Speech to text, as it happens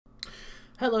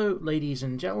Hello ladies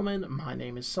and gentlemen, my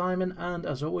name is Simon, and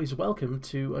as always wwelcome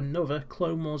to another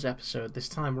Clone Wars episode. This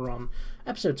time we're on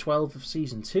episode 12 of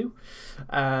season 2.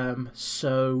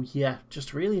 So yeah,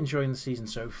 just really enjoying the season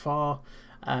so far.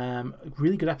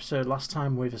 Really good episode last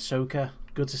time with Ahsoka.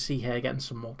 Good to see her getting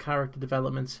some more character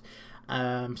development.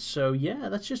 So yeah,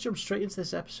 let's just jump straight into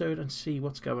this episode and see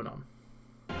what's going on.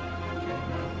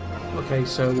 Okay,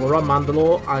 so we're on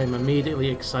Mandalore. I'm immediately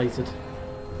excited.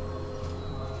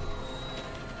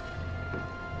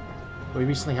 We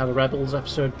recently had a Rebels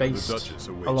episode based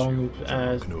along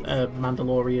a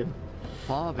Mandalorian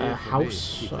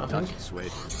house, I think.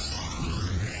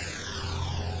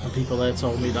 And people there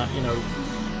told me that, you know,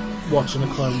 watching the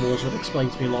Clone Wars would explain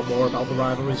to me a lot more about the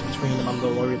rivalries between the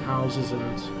Mandalorian houses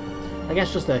and I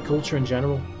guess just their culture in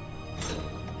general.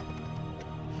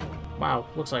 Wow,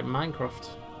 looks like Minecraft.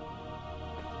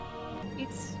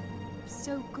 It's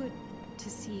so good to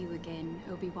see you again,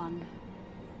 Obi-Wan.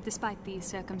 Despite these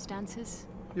circumstances.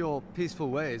 Your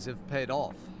peaceful ways have paid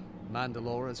off.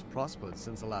 Mandalore has prospered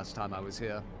since the last time I was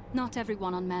here. Not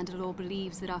everyone on Mandalore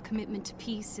believes that our commitment to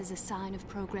peace is a sign of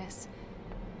progress.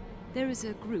 There is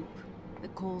a group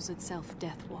that calls itself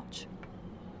Death Watch.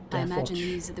 I imagine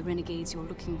these are the renegades you're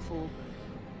looking for.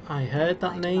 I heard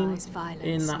that name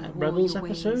in that Rebels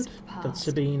episode. That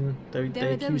Sabine, they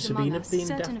accuse Sabine of being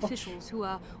Death Watch. Certain officials who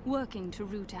are working to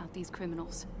root out these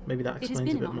criminals. Maybe that explains a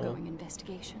bit more. It has been an ongoing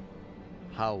investigation.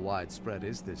 How widespread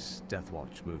is this Death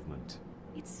Watch movement?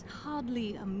 It's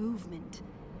hardly a movement.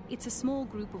 It's a small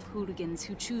group of hooligans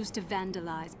who choose to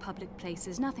vandalize public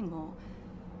places, nothing more.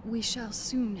 We shall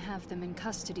soon have them in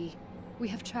custody. We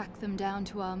have tracked them down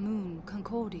to our moon,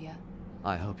 Concordia.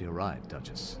 I hope you're right,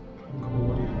 Duchess.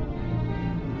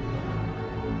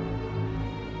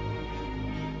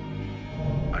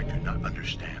 I do not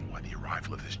understand why the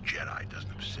arrival of this Jedi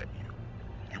doesn't upset you.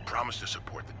 You promised to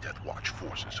support the Death Watch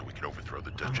forces so we could overthrow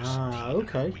the Duchess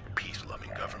okay. weak, peace-loving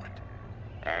government.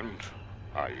 And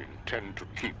I intend to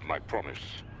keep my promise.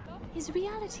 Is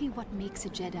reality what makes a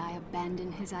Jedi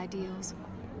abandon his ideals?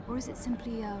 Or is it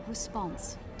simply a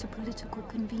response to political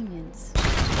convenience?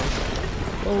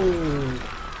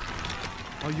 Oh.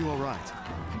 Are you all right?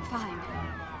 I'm fine.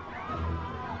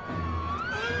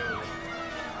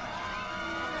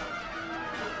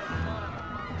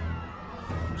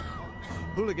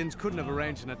 Hooligans couldn't have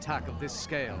arranged an attack of this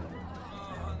scale.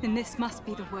 Then this must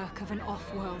be the work of an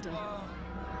off-worlder.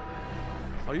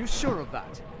 Are you sure of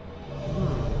that?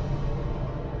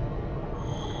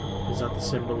 Is that the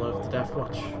symbol of the Death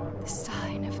Watch? The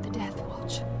sign of the Death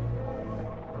Watch.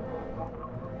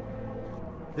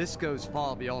 This goes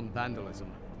far beyond vandalism.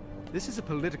 This is a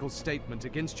political statement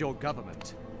against your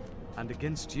government. And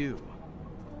against you.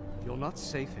 You're not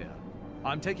safe here.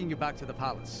 I'm taking you back to the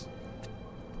palace.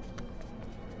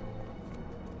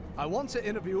 I want to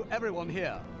interview everyone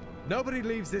here. Nobody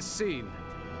leaves this scene.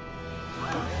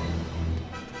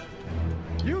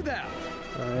 You there!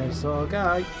 I saw a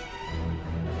guy.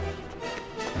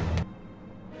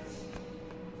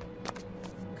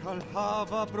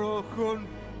 Kalhava brochun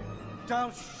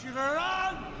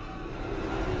Dalshiran!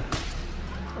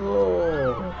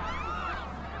 Oh.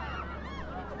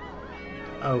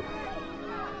 Oh.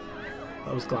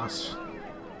 That was glass.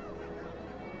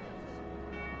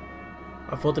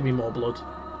 I thought there'd be more blood.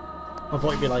 I thought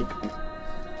it'd be like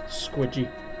squidgy.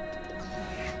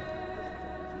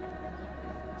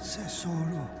 Se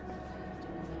solo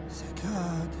se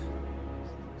cad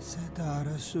se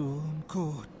dara sum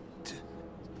kot.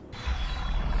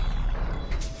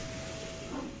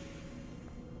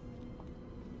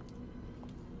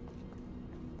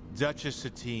 Duchess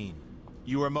Satine,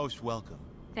 you are most welcome.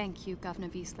 Thank you, Governor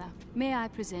Vizsla. May I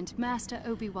present Master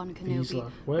Obi-Wan Kenobi,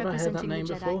 Vizsla. Where have I heard that representing the name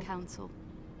Jedi before? Council.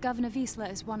 Governor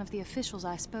Vizsla is one of the officials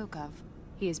I spoke of.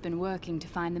 He has been working to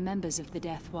find the members of the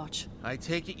Death Watch. I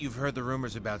take it you've heard the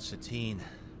rumors about Satine,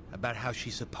 about how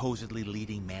she's supposedly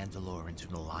leading Mandalore into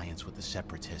an alliance with the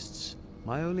Separatists.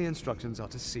 My only instructions are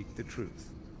to seek the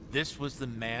truth. This was the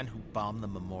man who bombed the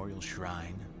memorial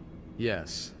shrine?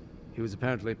 Yes. He was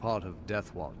apparently part of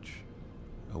Death Watch.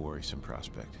 A worrisome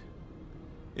prospect.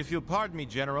 If you'll pardon me,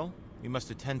 General, we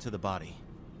must attend to the body.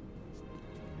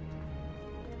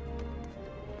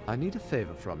 I need a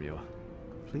favor from you.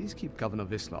 Please keep Governor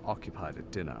Vizsla occupied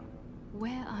at dinner.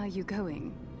 Where are you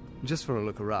going? Just for a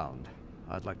look around.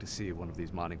 I'd like to see one of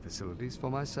these mining facilities for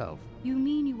myself. You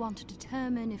mean you want to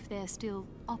determine if they're still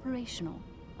operational?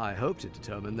 I hope to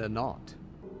determine they're not.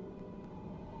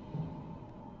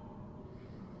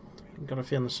 I've got a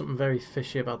feeling there's something very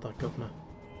fishy about that governor.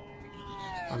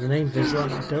 And the name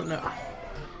Vizsla, I don't know.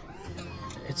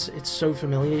 It's so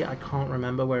familiar, I can't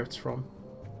remember where it's from.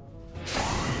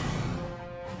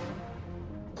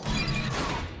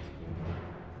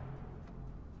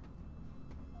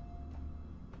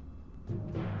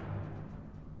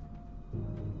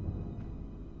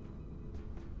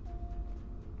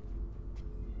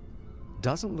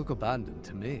 Doesn't look abandoned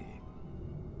to me.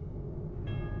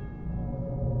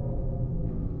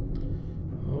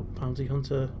 Oh, bounty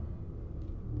hunter.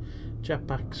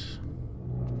 Jetpacks.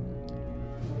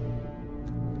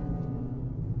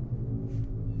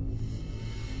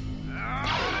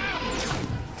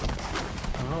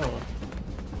 Oh.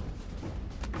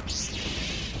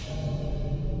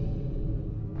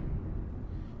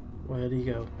 Where'd he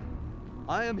go?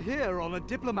 I am here on a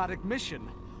diplomatic mission,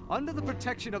 under the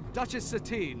protection of Duchess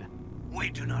Se2. We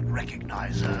do not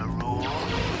recognize her rule.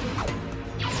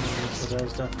 So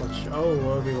there's Deathwatch.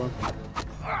 Oh, everyone.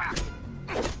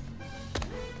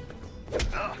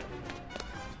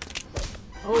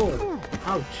 Oh,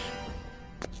 ouch.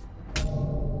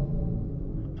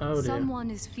 Oh dear. Someone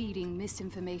is feeding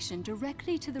misinformation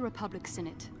directly to the Republic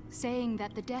Senate, saying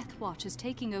that the Death Watch is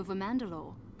taking over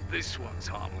Mandalore. This one's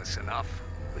harmless enough,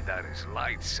 without his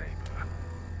lightsaber.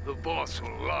 The boss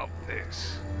will love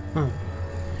this. Huh.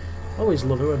 Always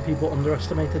love it when people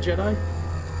underestimate the Jedi.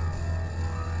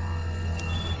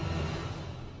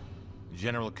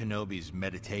 General Kenobi's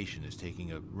meditation is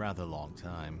taking a rather long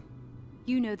time.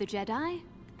 You know the Jedi?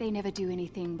 They never do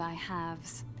anything by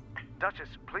halves. Duchess,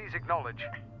 please acknowledge.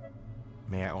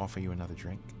 May I offer you another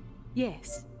drink?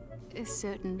 Yes,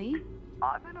 certainly.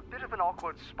 I'm in a bit of an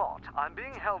awkward spot. I'm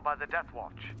being held by the Death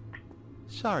Watch.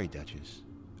 Sorry, Duchess.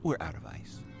 We're out of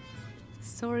ice.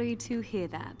 Sorry to hear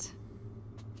that.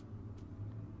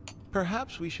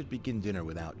 Perhaps we should begin dinner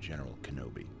without General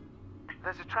Kenobi.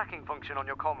 There's a tracking function on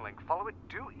your comlink. Follow it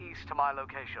due east to my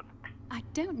location. I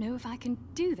don't know if I can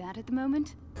do that at the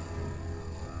moment.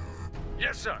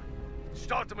 Yes, sir.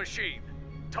 Start the machine.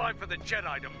 Time for the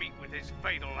Jedi to meet with his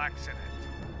fatal accident.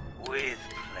 With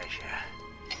pleasure.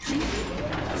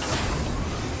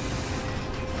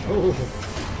 Oh.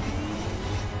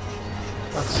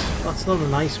 That's not a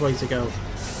nice way to go.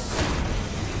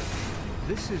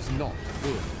 This is not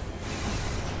good.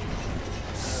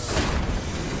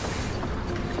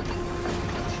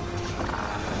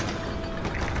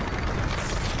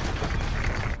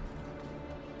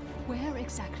 Where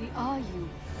exactly are you?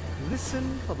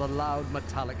 Listen for the loud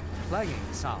metallic clanging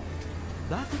sound.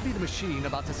 That would be the machine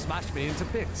about to smash me into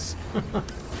bits.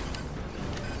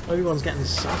 Everyone's getting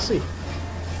sassy.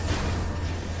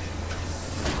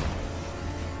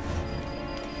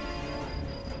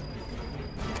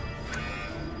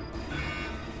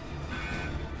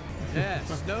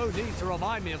 Yes, no need to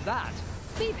remind me of that.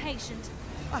 Be patient.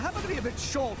 I happen to be a bit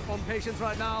short on patience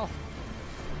right now.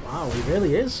 Wow, he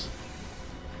really is.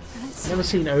 That's Never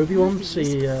seen Obi-Wan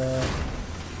see,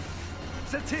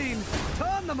 Se2,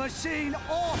 turn the machine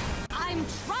off! I'm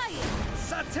trying!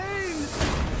 Se2!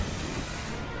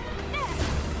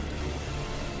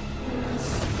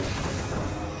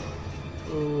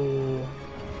 Oh.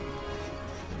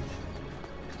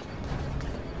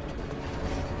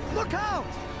 Look out!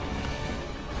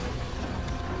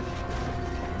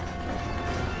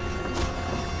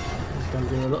 He's gonna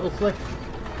do a little flick.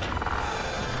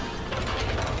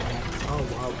 Oh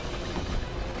wow.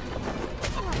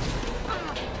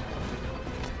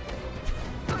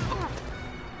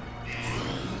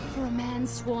 For a man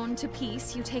sworn to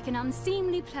peace, you take an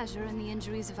unseemly pleasure in the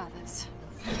injuries of others.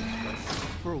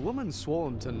 For a woman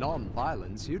sworn to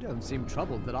non-violence, you don't seem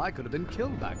troubled that I could have been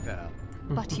killed back there.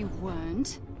 But you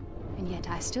weren't. And yet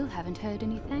I still haven't heard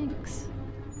any thanks.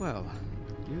 Well,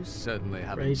 you certainly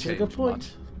haven't Raising a changed good much.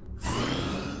 point.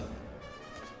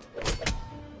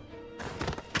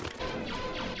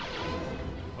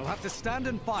 We'll have to stand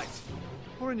and fight.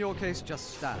 Or in your case,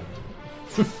 just stand.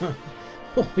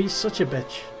 Oh, he's such a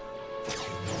bitch.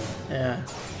 Yeah.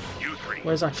 You three.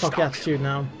 Where's that cocky stop attitude him.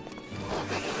 now?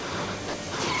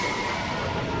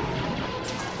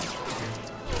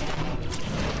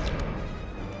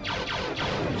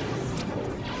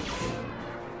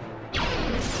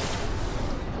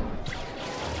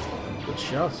 Good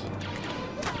shot.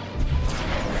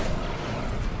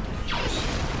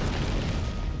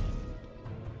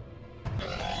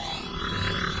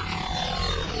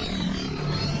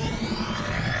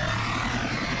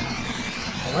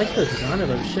 I like the design of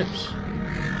those ships.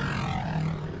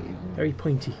 Very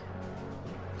pointy.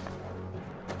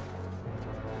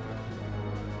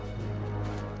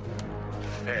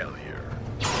 Failure.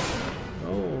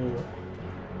 Oh.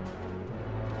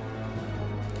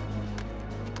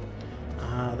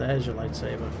 Ah, there's your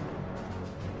lightsaber.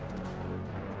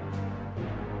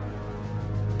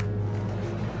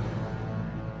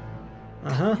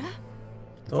 Uh-huh.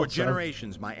 For Thought so.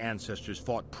 generations, my ancestors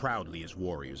fought proudly as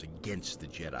warriors against the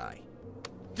Jedi.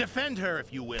 Defend her,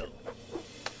 if you will.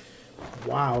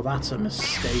 Wow, that's a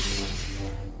mistake.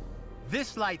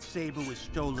 This lightsaber was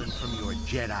stolen from your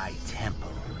Jedi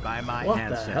temple by my What the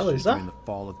hell ancestors is that? during the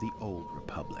fall of the Old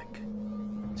Republic.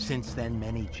 Since then,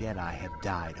 many Jedi have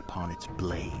died upon its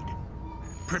blade.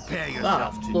 Prepare That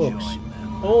yourself to looks join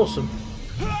them. awesome.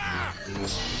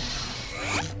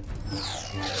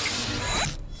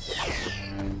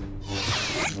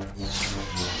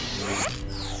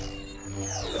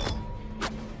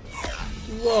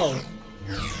 Whoa.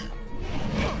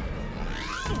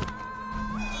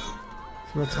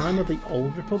 From the time of the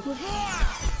Old Republic?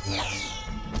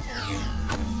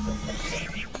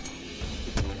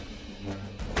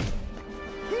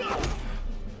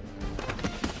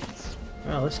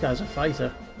 Well, this guy's a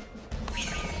fighter.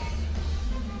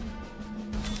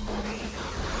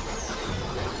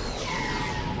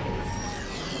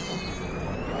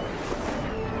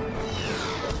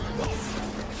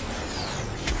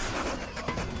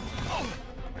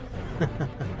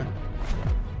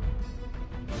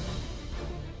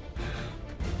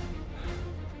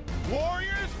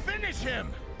 Warriors, finish him!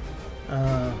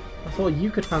 I thought you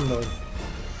could handle him.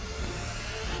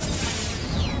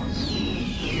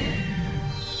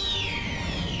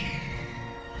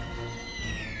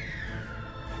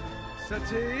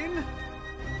 Se2?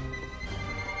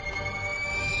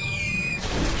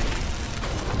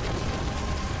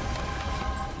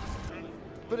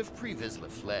 But if Pre Vizsla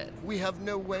fled, we have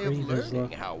no way of Pre-Vizsla.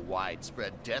 learning how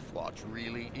widespread Death Watch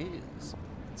really is.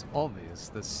 It's obvious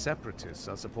the Separatists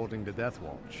are supporting the Death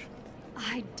Watch.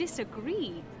 I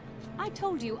disagree. I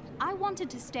told you I wanted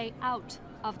to stay out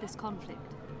of this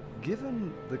conflict.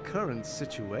 Given the current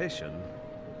situation,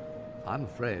 I'm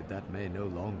afraid that may no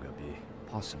longer be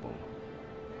possible.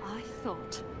 I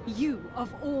thought you,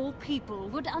 of all people,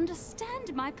 would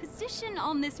understand my position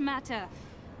on this matter.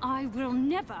 I will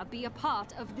never be a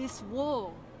part of this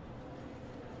war.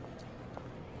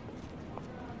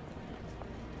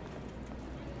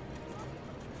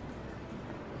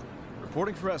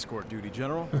 Reporting for escort duty,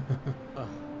 General.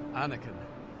 Anakin,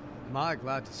 am I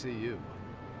glad to see you?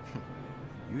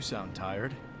 You sound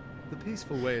tired. The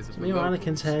peaceful ways of the Me or locals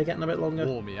Anakin's hair getting a bit longer?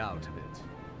 wore me out a bit.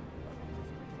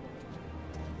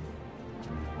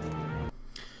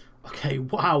 Okay,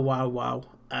 wow.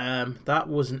 That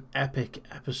was an epic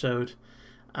episode.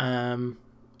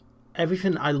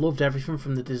 Everything, I loved everything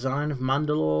from the design of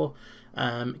Mandalore.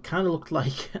 It kind of looked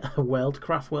like a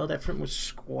Worldcraft world. Everything was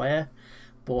square,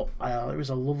 but it was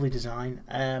a lovely design.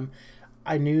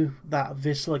 I knew that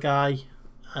Vizsla guy.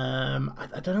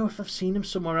 I don't know if I've seen him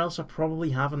somewhere else. I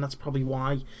probably have, and that's probably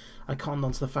why I conned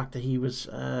onto the fact that he was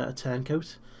a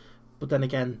turncoat. But then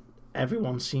again,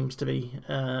 everyone seems to be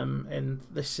in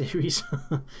this series.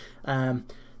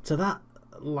 So that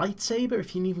lightsaber,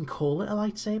 if you can even call it a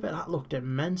lightsaber, that looked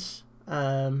immense.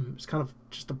 It's kind of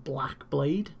just a black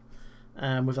blade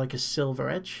with like a silver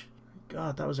edge.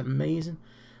 God, that was amazing.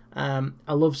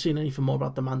 I love seeing anything more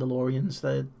about the Mandalorians.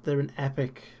 They're an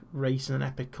epic race and an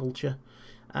epic culture.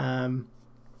 Kind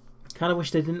of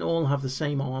wish they didn't all have the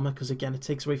same armor, because again, it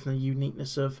takes away from the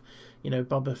uniqueness of,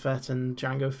 Boba Fett and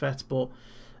Jango Fett. But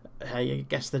hey, I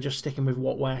guess they're just sticking with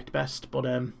what worked best. But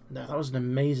no, that was an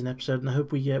amazing episode, and I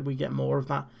hope we get more of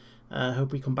that. I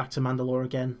hope we come back to Mandalore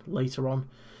again later on.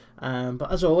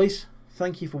 But as always,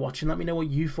 thank you for watching. Let me know what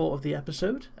you thought of the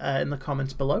episode in the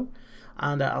comments below,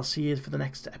 and I'll see you for the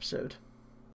next episode.